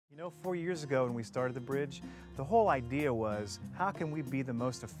4 years ago when we started the bridge, the whole idea was, how can we be the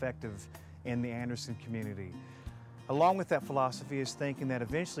most effective in the Anderson community? Along with that philosophy is thinking that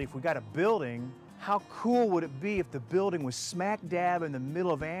eventually if we got a building, how cool would it be if the building was smack dab in the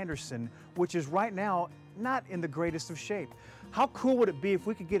middle of Anderson, which is right now not in the greatest of shape. How cool would it be if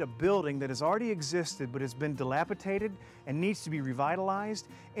we could get a building that has already existed but has been dilapidated and needs to be revitalized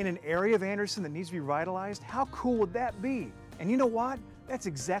in an area of Anderson that needs to be revitalized? How cool would that be? And you know what? That's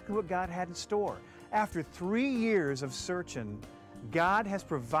exactly what God had in store. After 3 years of searching, God has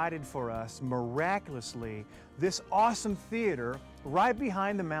provided for us miraculously this awesome theater right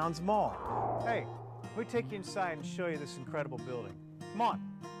behind the Mounds Mall. Hey, let me take you inside and show you this incredible building. Come on.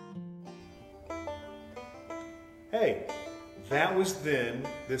 Hey, that was then,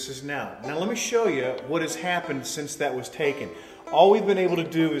 this is now. Now let me show you what has happened since that was taken. All we've been able to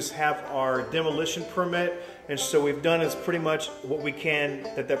do is have our demolition permit, and so we've done is pretty much what we can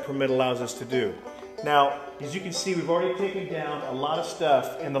that permit allows us to do. Now, as you can see, we've already taken down a lot of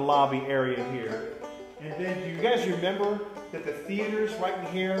stuff in the lobby area here. And then, do you guys remember that the theaters right in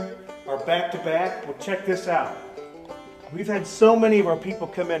here are back to back? Well, check this out. We've had so many of our people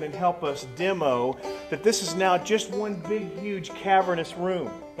come in and help us demo that this is now just one big, huge cavernous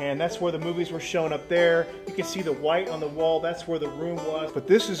room. And that's where the movies were shown up there. You can see the white on the wall, that's where the room was. But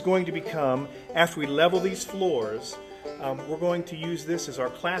this is going to become, after we level these floors, we're going to use this as our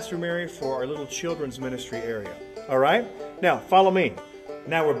classroom area for our little children's ministry area. All right? Now, follow me.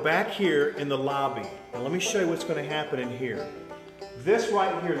 Now we're back here in the lobby. Now let me show you what's going to happen in here. This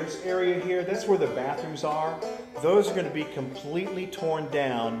right here, this area here, that's where the bathrooms are. Those are going to be completely torn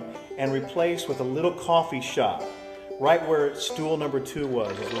down and replaced with a little coffee shop. Right where stool number 2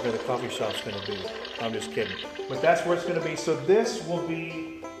 was is where the coffee shop's going to be. I'm just kidding. But that's where it's going to be. So this will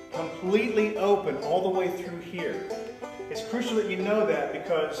be completely open all the way through here. It's crucial that you know that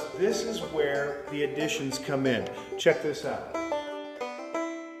because this is where the additions come in. Check this out.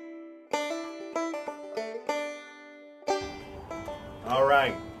 All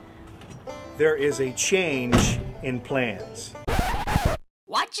right. There is a change in plans.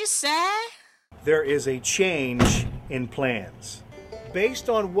 What you say? There is a change in plans. Based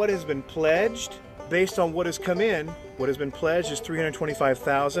on what has been pledged, based on what has come in, what has been pledged is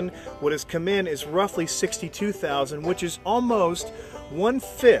 $325,000. What has come in is roughly $62,000, which is almost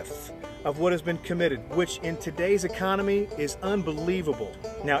 1/5 of what has been committed, which in today's economy is unbelievable.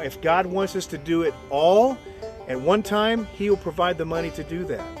 Now, if God wants us to do it all at one time, He will provide the money to do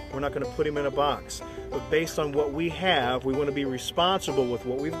that. We're not going to put Him in a box. But based on what we have, we want to be responsible with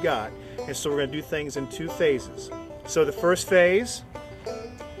what we've got. And so we're going to do things in 2 phases. So the first phase,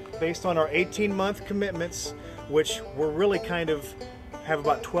 based on our 18-month commitments, which we're really kind of have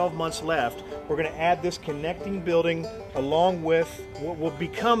about 12 months left, we're going to add this connecting building along with what will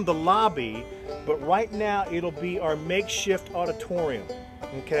become the lobby, but right now it'll be our makeshift auditorium,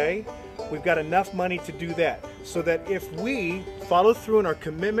 okay? We've got enough money to do that, so that if we follow through on our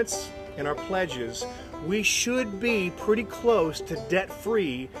commitments and our pledges, we should be pretty close to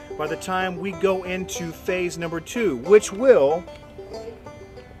debt-free by the time we go into phase number 2, which will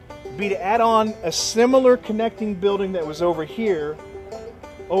be to add on a similar connecting building that was over here,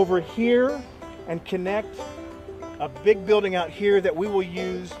 and connect a big building out here that we will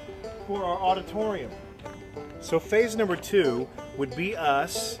use for our auditorium. So phase number 2 would be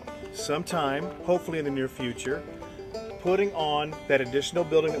us sometime, hopefully in the near future, putting on that additional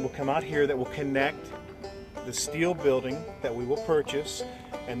building that will come out here that will connect the steel building that we will purchase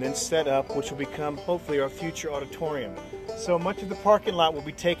and then set up, which will become hopefully our future auditorium. So much of the parking lot will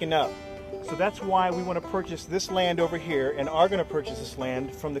be taken up. So that's why we want to purchase this land over here and are going to purchase this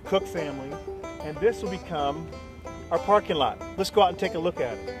land from the Cook family, and this will become our parking lot. Let's go out and take a look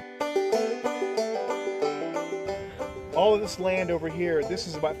at it. All of this land over here, this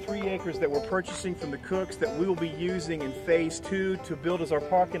is about 3 acres that we're purchasing from the Cooks that we will be using in phase 2 to build as our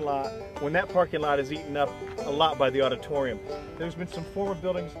parking lot when that parking lot is eaten up a lot by the auditorium. There's been some former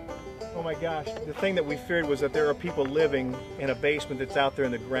buildings. Oh my gosh, the thing that we feared was that there are people living in a basement that's out there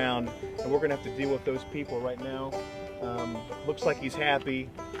in the ground, and we're going to have to deal with those people right now. Looks like he's happy,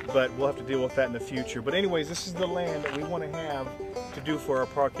 but we'll have to deal with that in the future. But anyways, this is the land that we want to have to do for our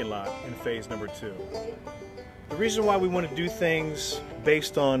parking lot in phase number 2. The reason why we want to do things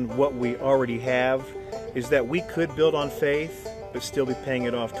based on what we already have is that we could build on faith, but still be paying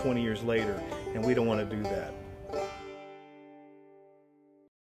it off 20 years later, and we don't want to do that.